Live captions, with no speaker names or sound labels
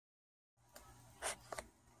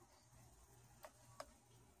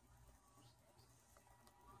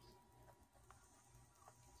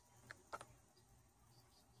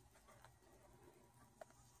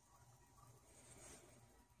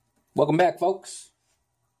Welcome back, folks,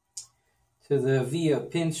 to the Via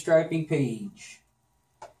Pinstriping page.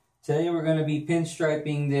 Today we're going to be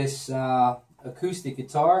pinstriping this acoustic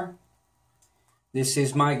guitar. This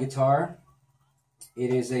is my guitar.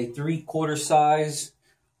 It is a 3/4 size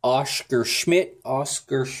Oscar Schmidt.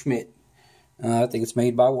 I think it's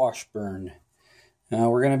made by Washburn.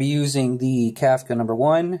 We're going to be using the Kafka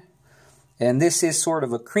 #1. And this is sort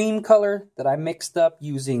of a cream color that I mixed up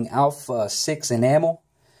using Alpha 6 enamel,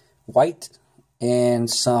 white, and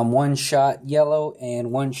some one-shot yellow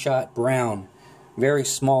and one-shot brown. Very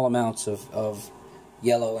small amounts of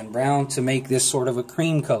yellow and brown to make this sort of a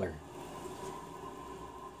cream color.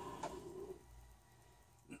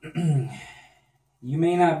 You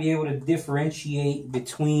may not be able to differentiate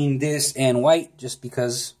between this and white just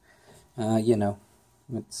because, you know,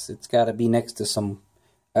 it's got to be next to some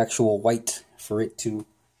actual white for it to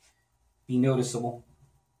be noticeable.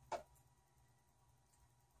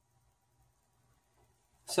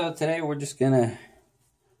 So today we're just going to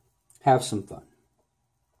have some fun.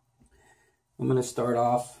 I'm going to start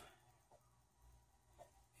off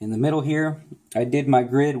in the middle here. I did my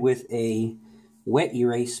grid with a wet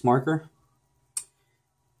erase marker.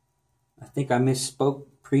 I think I misspoke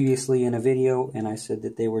previously in a video and I said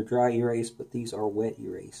that they were dry erase, but these are wet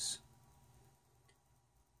erase.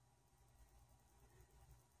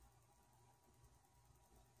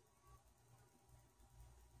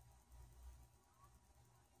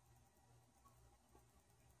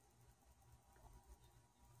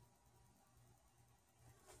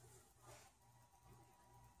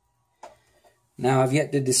 Now I've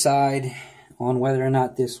yet to decide on whether or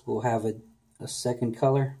not this will have a second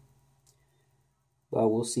color, but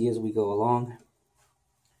we'll see as we go along.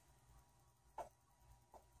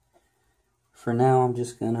 For now, I'm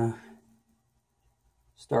just gonna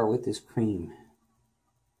start with this cream.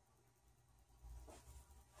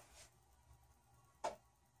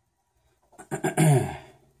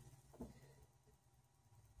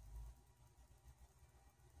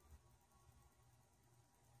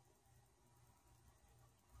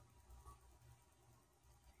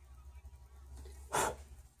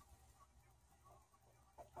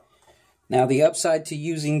 Now the upside to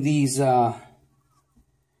using these wet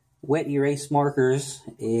erase markers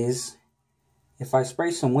is if I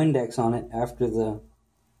spray some Windex on it after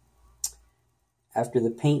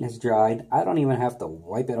the paint has dried, I don't even have to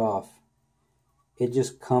wipe it off. It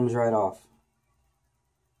just comes right off.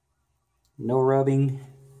 No rubbing,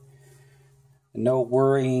 no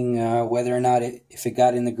worrying whether or not if it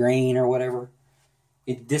got in the grain or whatever.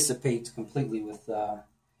 It dissipates completely with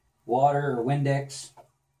water or Windex.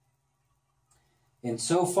 And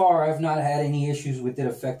so far, I've not had any issues with it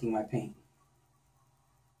affecting my paint.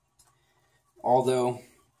 Although,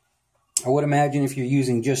 I would imagine if you're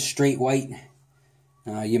using just straight white,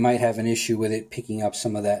 you might have an issue with it picking up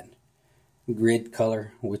some of that grid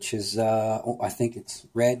color, which is, I think it's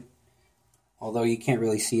red. Although you can't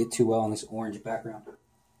really see it too well on this orange background.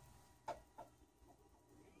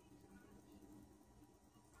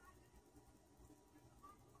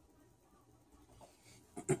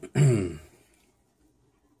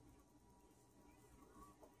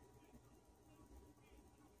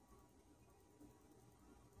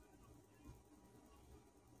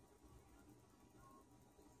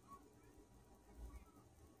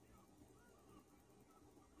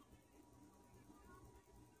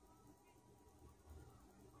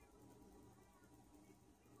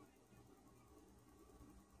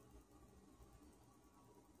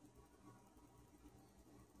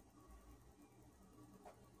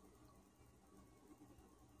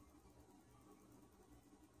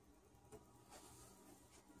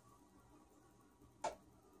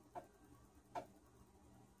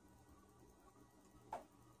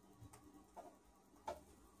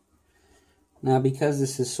 Now, because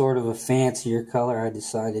this is sort of a fancier color, I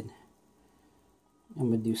decided I'm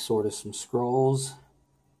going to do sort of some scrolls.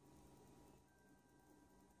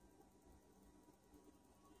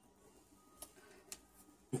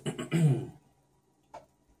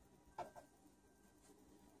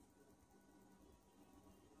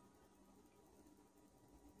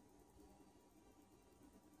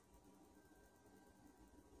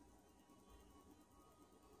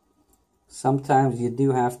 Sometimes you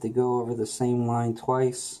do have to go over the same line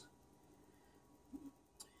twice.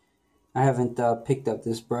 I haven't picked up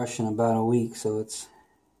this brush in about a week, so it's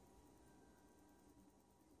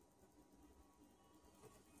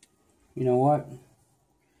you know what?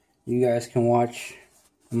 You guys can watch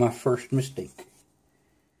my first mistake.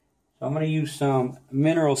 So I'm going to use some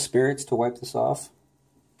mineral spirits to wipe this off.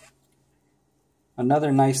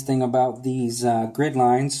 Another nice thing about these grid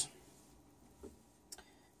lines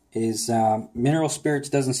is mineral spirits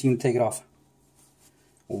doesn't seem to take it off.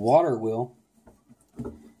 Water will,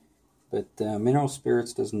 but mineral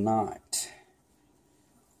spirits does not,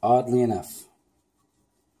 oddly enough.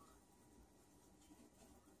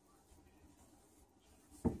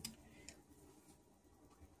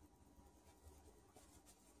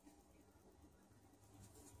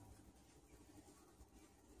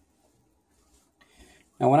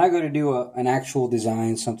 Now when I go to do an actual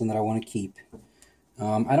design, something that I want to keep,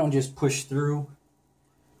 I don't just push through.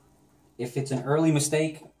 If it's an early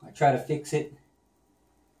mistake, I try to fix it.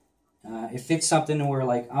 If it's something where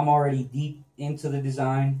like I'm already deep into the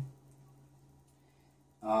design,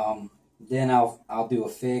 then I'll do a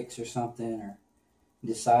fix or something, or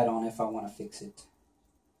decide on if I want to fix it.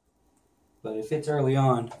 But if it's early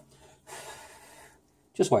on,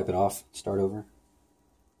 just wipe it off, start over.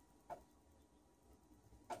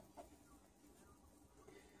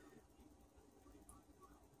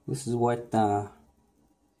 This is what so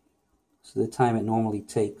the time it normally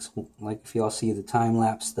takes. Like if y'all see the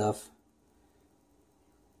time-lapse stuff,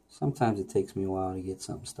 sometimes it takes me a while to get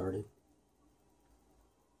something started.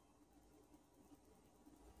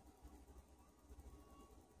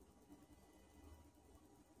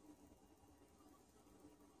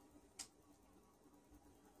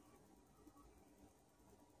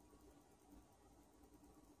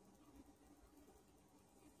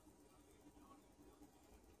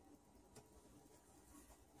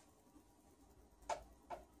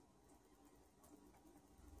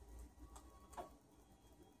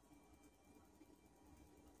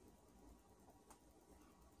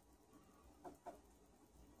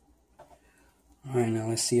 Alright, now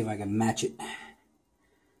let's see if I can match it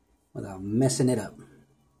without messing it up.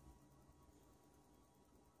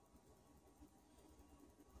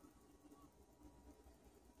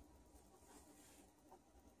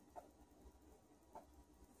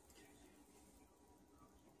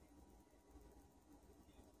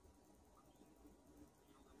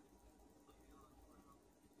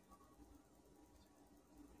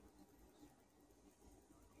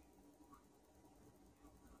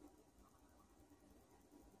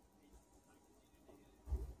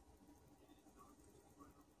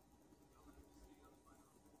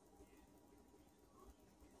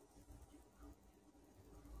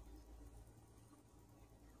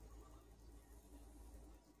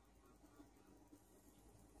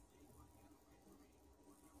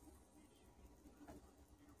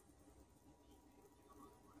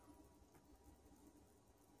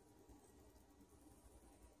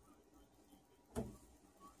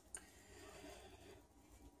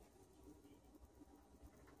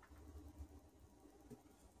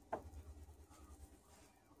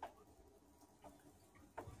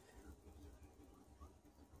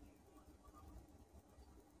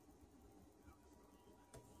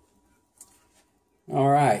 All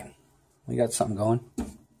right, we got something going.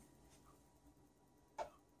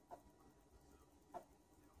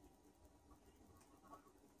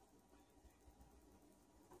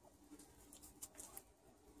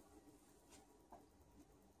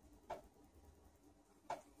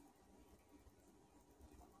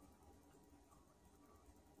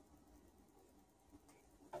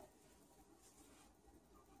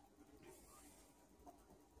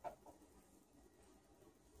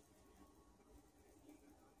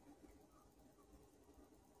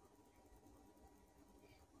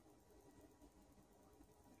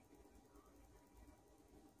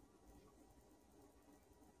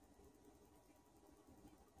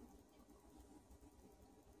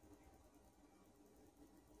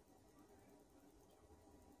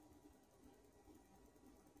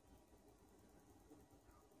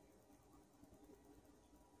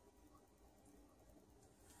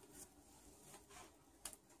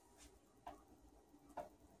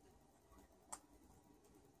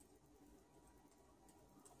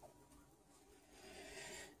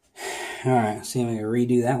 All right, see if I can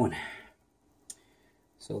redo that one.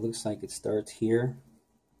 So it looks like it starts here.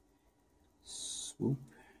 Swoop.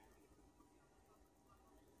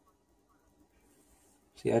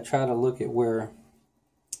 See, I try to look at where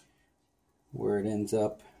it ends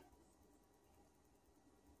up.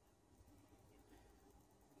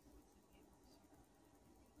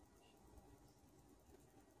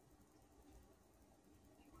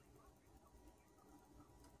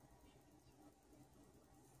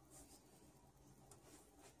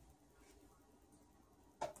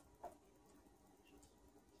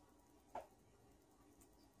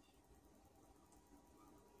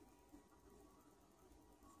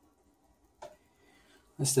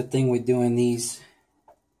 That's the thing with doing these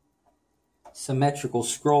symmetrical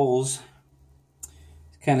scrolls.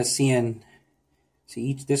 Kind of seeing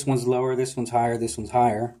See, this one's lower, this one's higher, this one's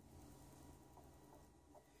higher.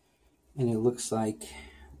 And it looks like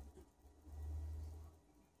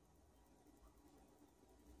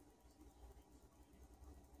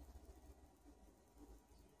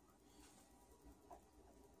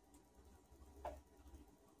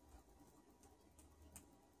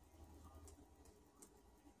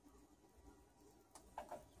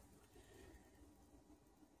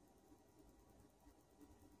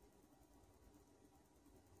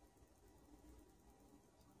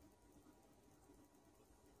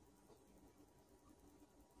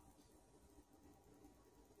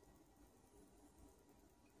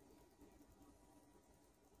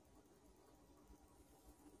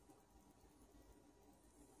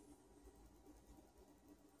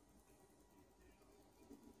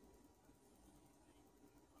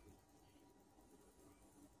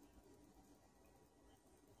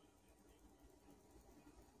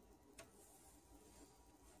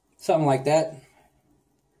something like that.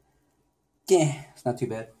 Yeah, it's not too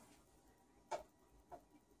bad.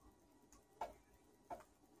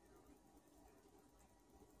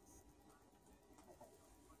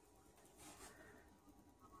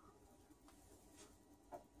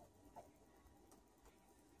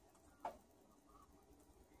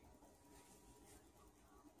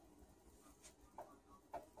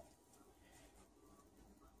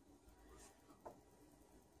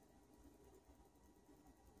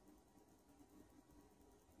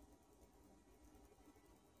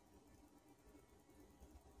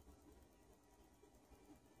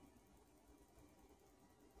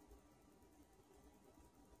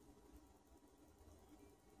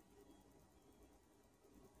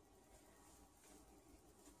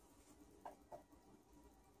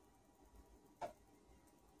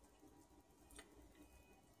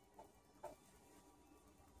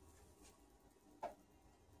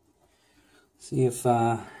 See if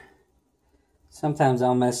sometimes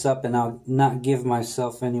I'll mess up and I'll not give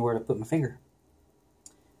myself anywhere to put my finger.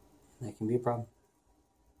 That can be a problem.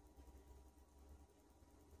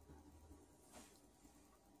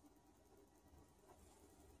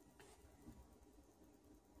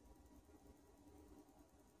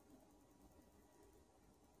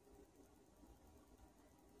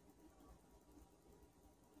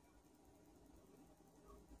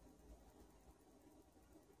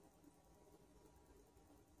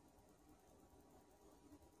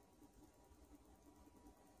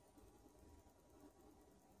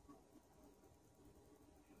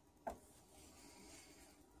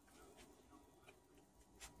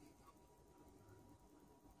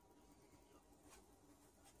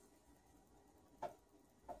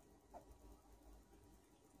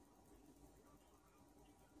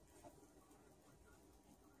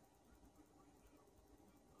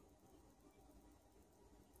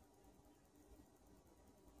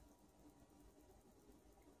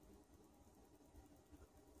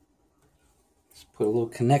 Just put a little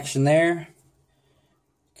connection there.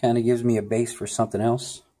 Kind of gives me a base for something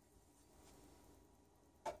else.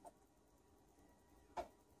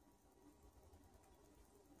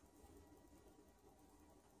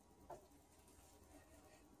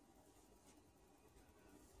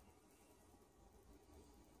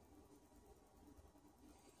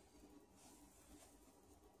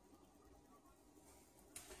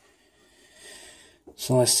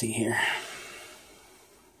 So let's see here.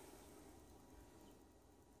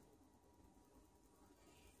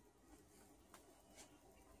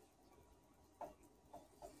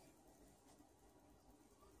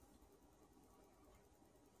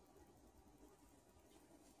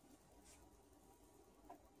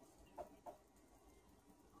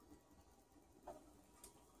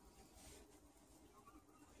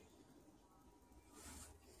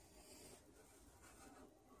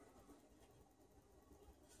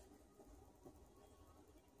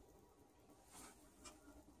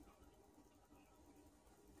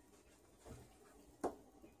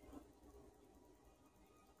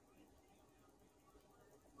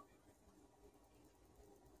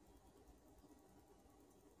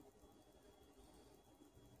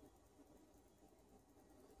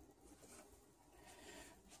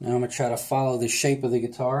 Now I'm going to try to follow the shape of the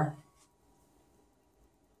guitar.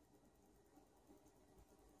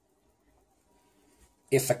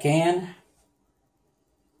 If I can.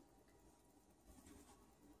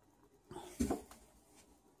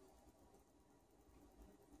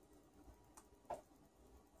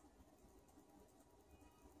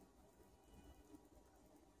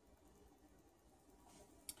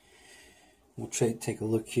 We'll take a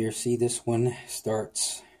look here. See, this one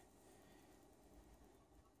starts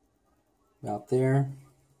about there,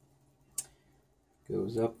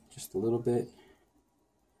 goes up just a little bit,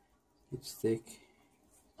 It's thick,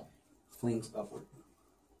 flings upward.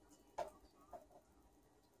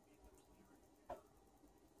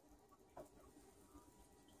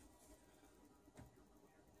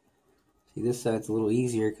 See, this side's a little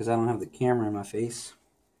easier because I don't have the camera in my face.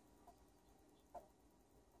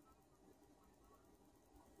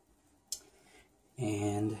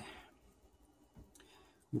 And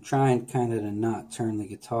I'm trying kind of to not turn the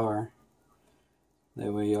guitar.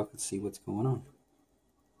 That way y'all can see what's going on.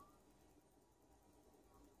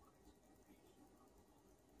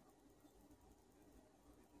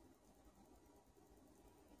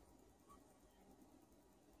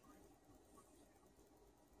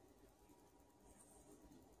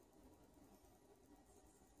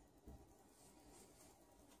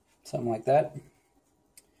 Something like that.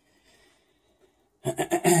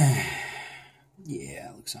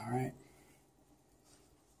 Yeah, looks alright.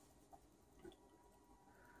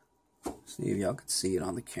 See if y'all can see it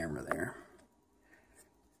on the camera there.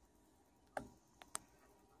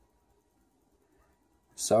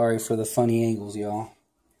 Sorry for the funny angles, y'all.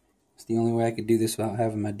 It's the only way I could do this without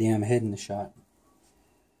having my damn head in the shot.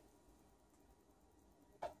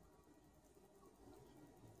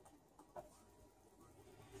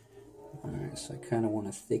 Alright, so I kind of want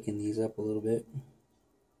to thicken these up a little bit.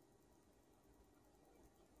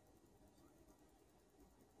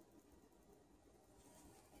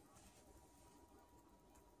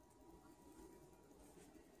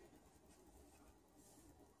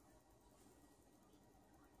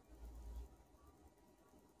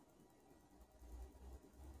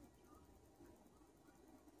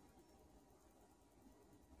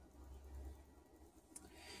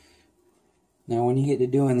 Now when you get to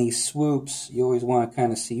doing these swoops, you always want to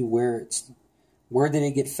kind of see where did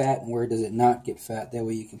it get fat and where does it not get fat. That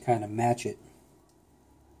way you can kind of match it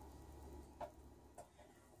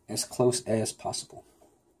as close as possible.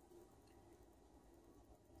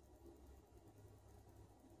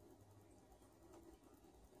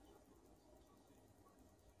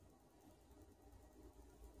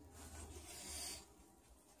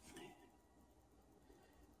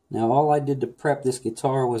 Now all I did to prep this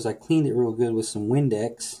guitar was I cleaned it real good with some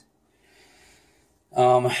Windex.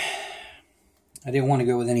 I didn't want to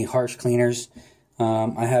go with any harsh cleaners.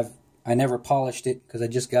 I never polished it because I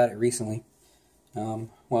just got it recently.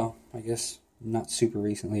 Well, I guess not super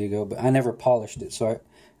recently ago, but I never polished it, so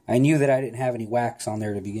I knew that I didn't have any wax on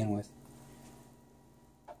there to begin with.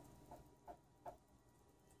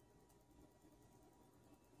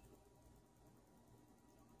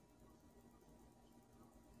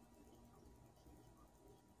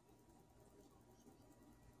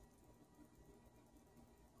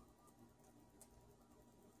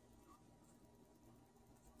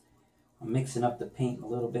 I'm mixing up the paint a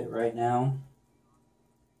little bit right now.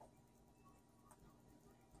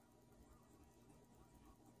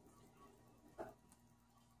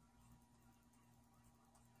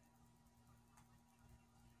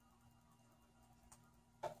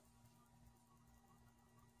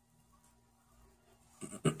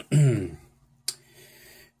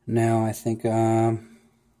 Now I think I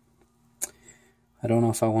don't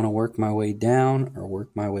know if I want to work my way down or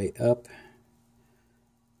work my way up.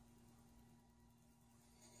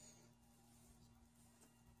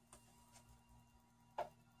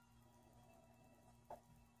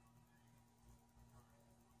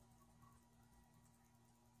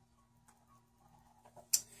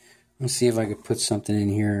 Let's see if I could put something in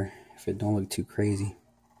here if it don't look too crazy.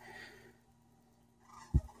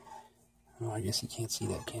 Oh, I guess you can't see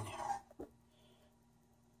that, can you?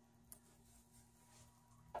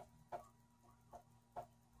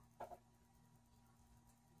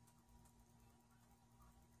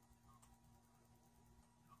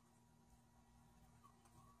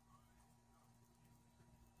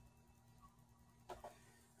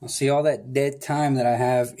 I'll see all that dead time that I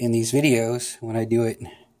have in these videos when I do it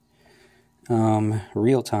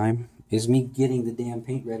real time is me getting the damn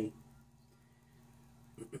paint ready.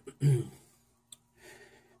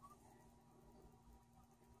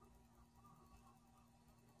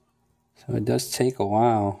 So it does take a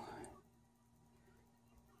while.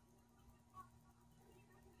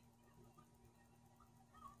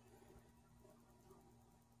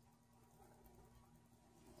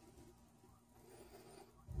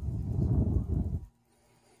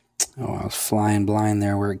 Oh, I was flying blind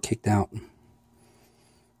there where it kicked out.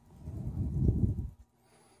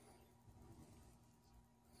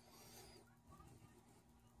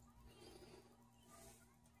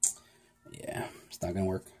 Yeah, it's not gonna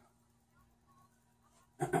work.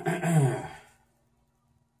 I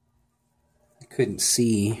couldn't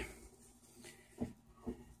see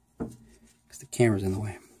because the camera's in the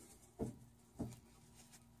way.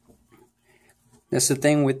 That's the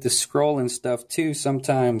thing with the scroll and stuff too.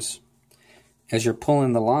 Sometimes as you're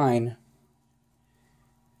pulling the line,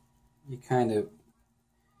 you kind of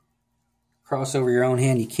cross over your own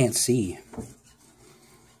hand, you can't see.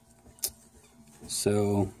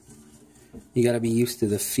 So you got to be used to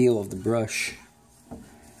the feel of the brush.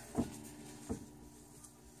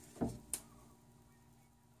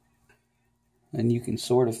 And you can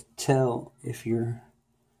sort of tell if you're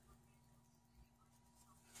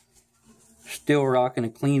still rocking a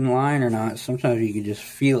clean line or not. Sometimes you can just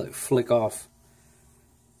feel it flick off.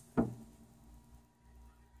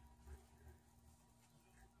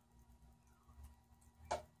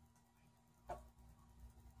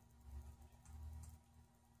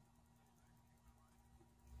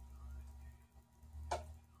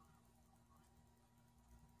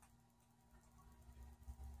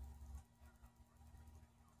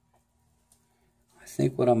 I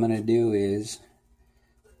think what I'm going to do is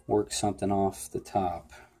work something off the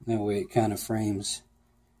top. That way it kind of frames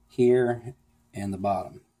here and the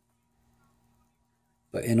bottom.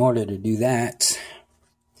 But in order to do that,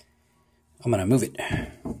 I'm going to move it.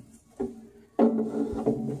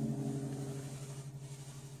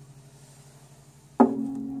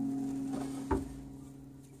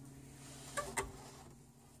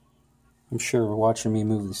 I'm sure watching me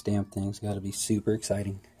move this damn thing's got to be super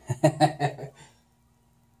exciting.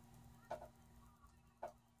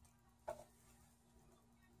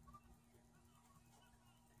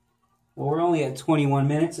 Well, we're only at 21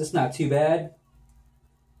 minutes. That's not too bad.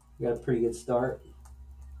 We got a pretty good start.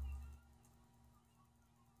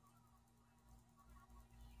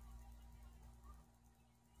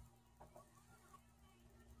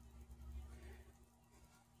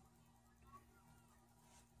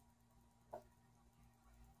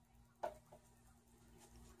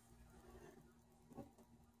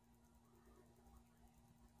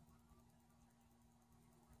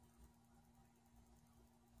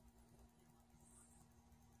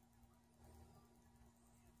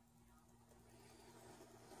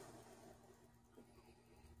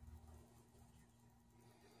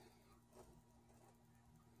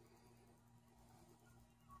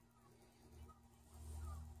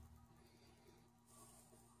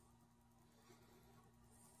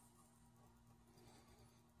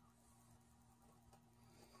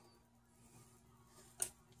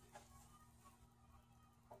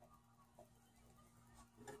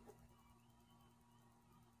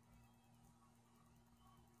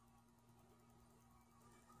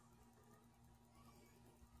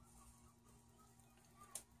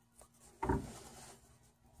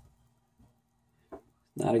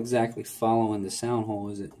 Not exactly following the sound hole,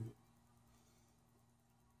 is it?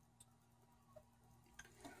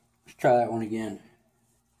 Let's try that one again.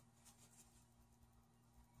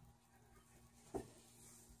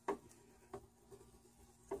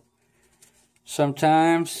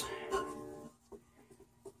 Sometimes,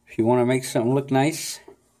 if you want to make something look nice,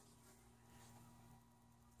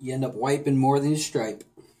 you end up wiping more than you stripe.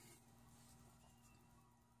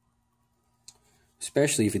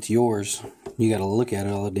 Especially if it's yours. You got to look at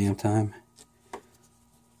it all the damn time.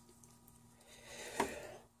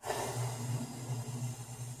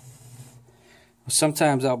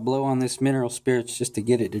 Sometimes I'll blow on this mineral spirits just to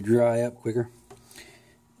get it to dry up quicker.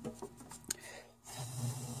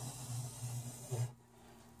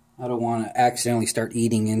 I don't want to accidentally start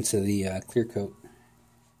eating into the clear coat.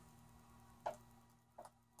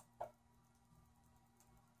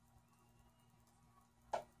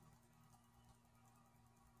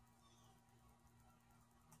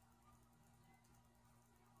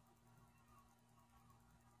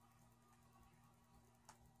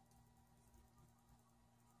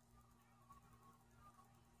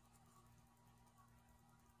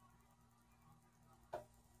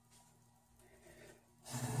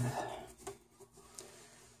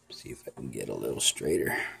 See if I can get a little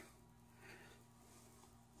straighter.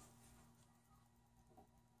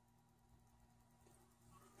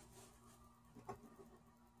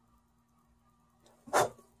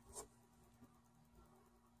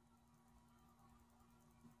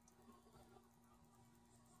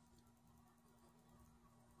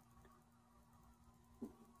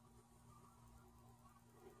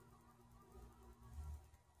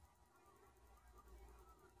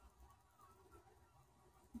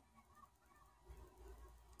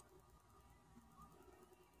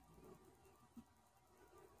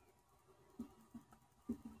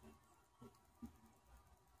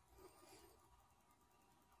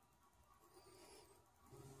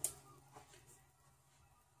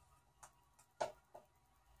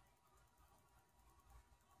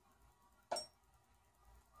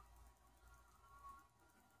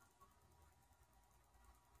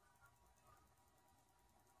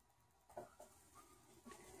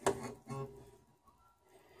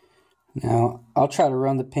 Now, I'll try to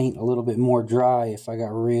run the paint a little bit more dry if I got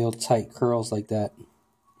real tight curls like that.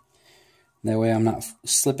 That way I'm not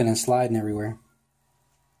slipping and sliding everywhere.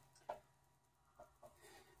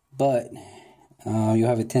 But you'll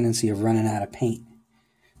have a tendency of running out of paint.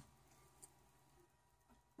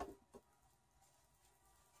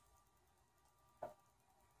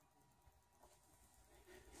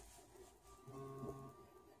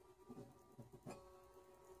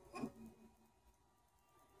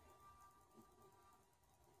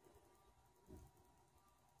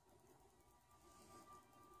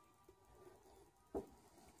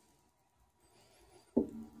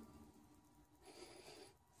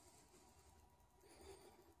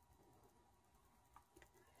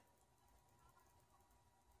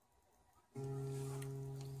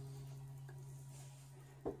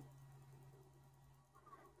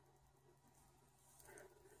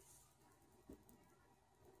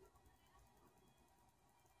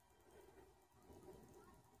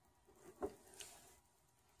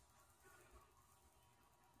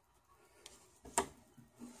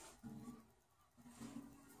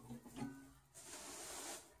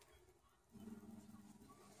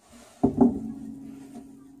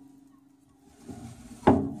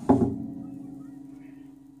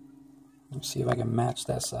 Let's see if I can match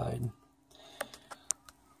that side.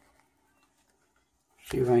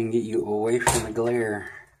 See if I can get you away from the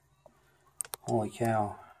glare. Holy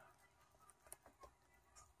cow.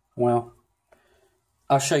 Well,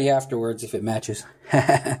 I'll show you afterwards if it matches.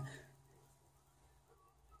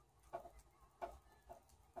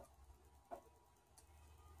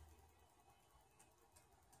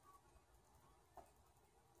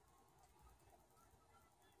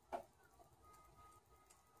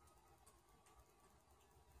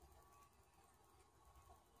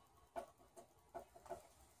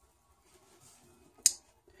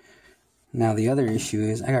 Now the other issue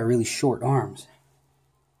is I got really short arms.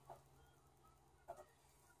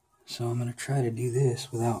 So I'm going to try to do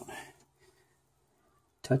this without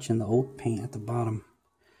touching the old paint at the bottom.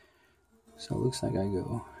 So it looks like I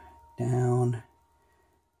go down,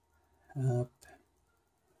 up,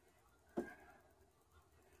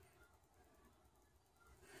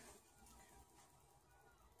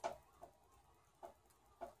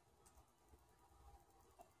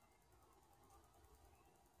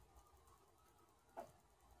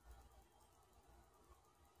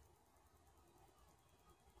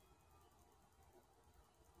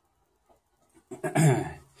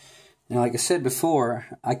 Now, like I said before,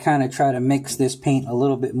 I kind of try to mix this paint a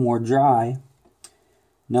little bit more dry,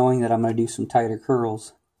 knowing that I'm going to do some tighter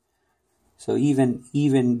curls. So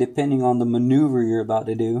even depending on the maneuver you're about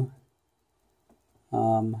to do,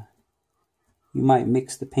 you might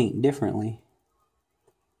mix the paint differently.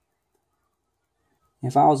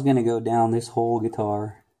 If I was going to go down this whole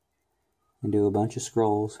guitar and do a bunch of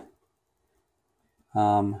scrolls,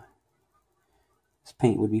 this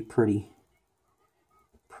paint would be pretty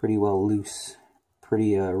well loose,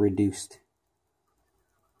 pretty reduced.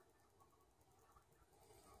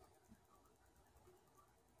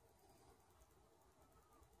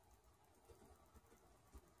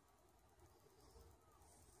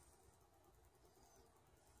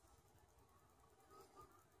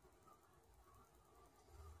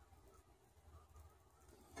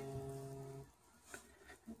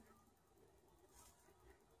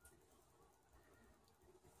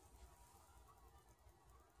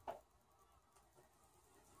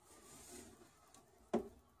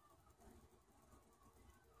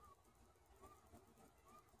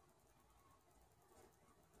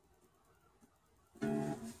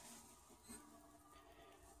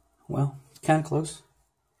 Well, it's kind of close.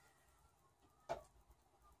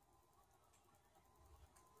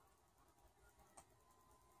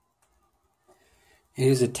 It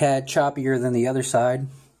is a tad choppier than the other side,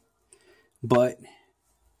 but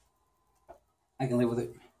I can live with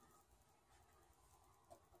it.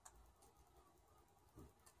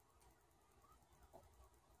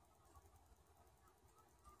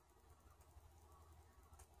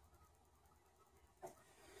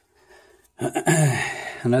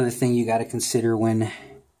 Another thing you got to consider when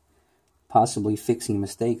possibly fixing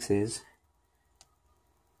mistakes is,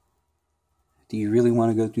 do you really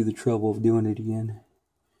want to go through the trouble of doing it again?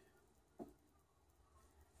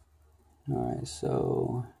 Alright,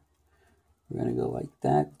 so we're going to go like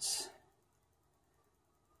that.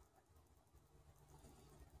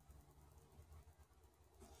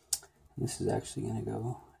 This is actually going to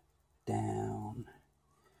go down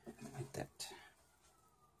like that.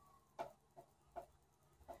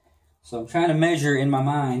 So I'm trying to measure in my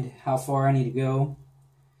mind how far I need to go,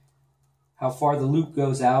 how far the loop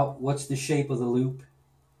goes out, what's the shape of the loop,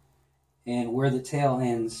 and where the tail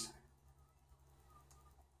ends.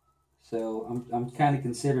 So I'm kind of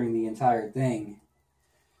considering the entire thing,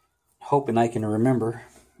 hoping I can remember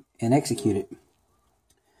and execute it.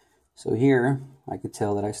 So here, I could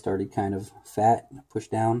tell that I started kind of fat, push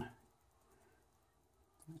down.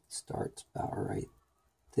 It starts about right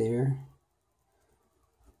there.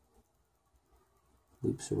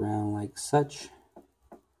 Loops around like such.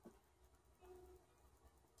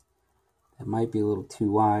 That might be a little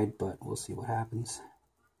too wide, but we'll see what happens.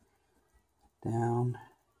 Down.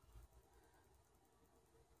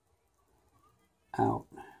 Out.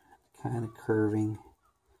 Kind of curving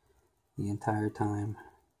the entire time.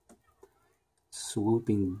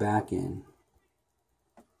 Swooping back in.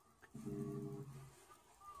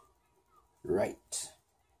 Right.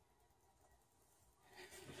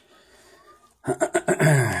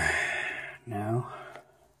 Now,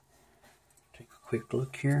 take a quick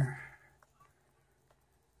look here.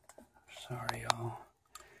 Sorry, y'all.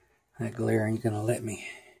 That glare ain't gonna let me.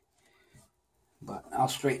 But I'll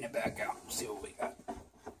straighten it back out and see what we got.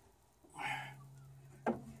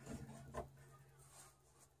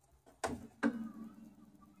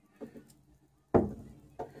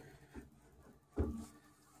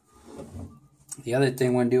 The other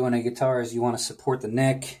thing when doing a guitar is you want to support the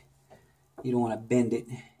neck. You don't want to bend it.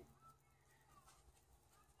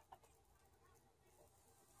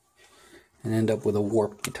 And end up with a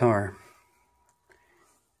warped guitar.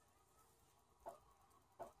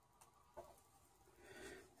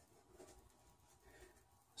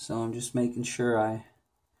 So I'm just making sure I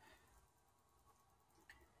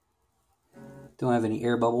don't have any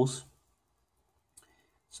air bubbles.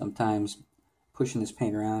 Sometimes pushing this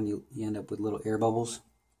paint around, you end up with little air bubbles.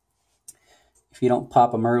 If you don't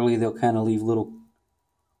pop them early, they'll kind of leave little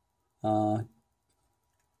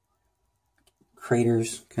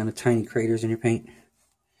craters, kind of tiny craters in your paint.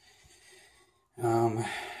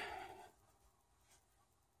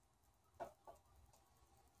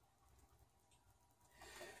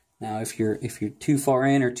 Now, if you're too far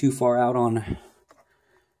in or too far out on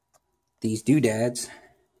these doodads,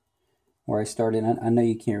 where I started, I know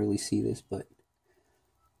you can't really see this, but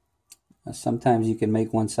sometimes you can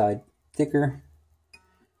make one side thicker,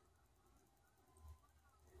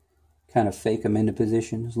 kind of fake them into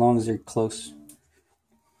position as long as they're close.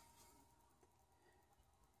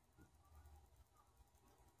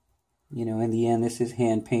 You know, in the end, this is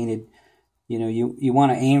hand painted. You know, you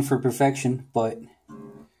want to aim for perfection, but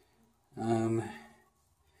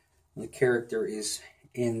the character is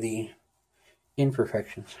in the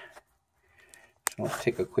imperfections. So let's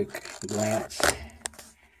take a quick glance.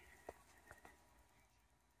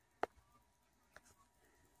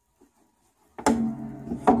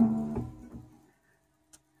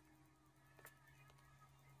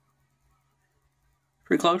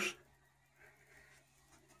 Pretty close.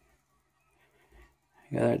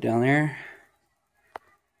 Got that down there.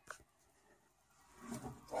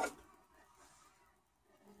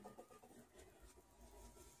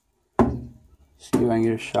 See if I can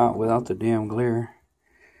get a shot without the damn glare.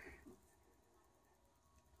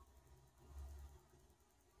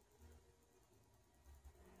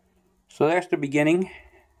 So that's the beginning.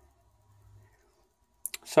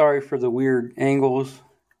 Sorry for the weird angles.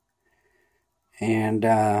 And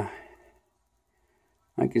I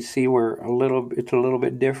can see it's a little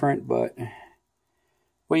bit different, but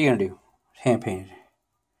what are you gonna do? It's hand painted.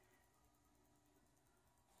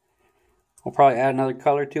 We'll probably add another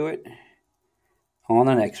color to it on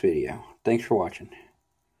the next video. Thanks for watching.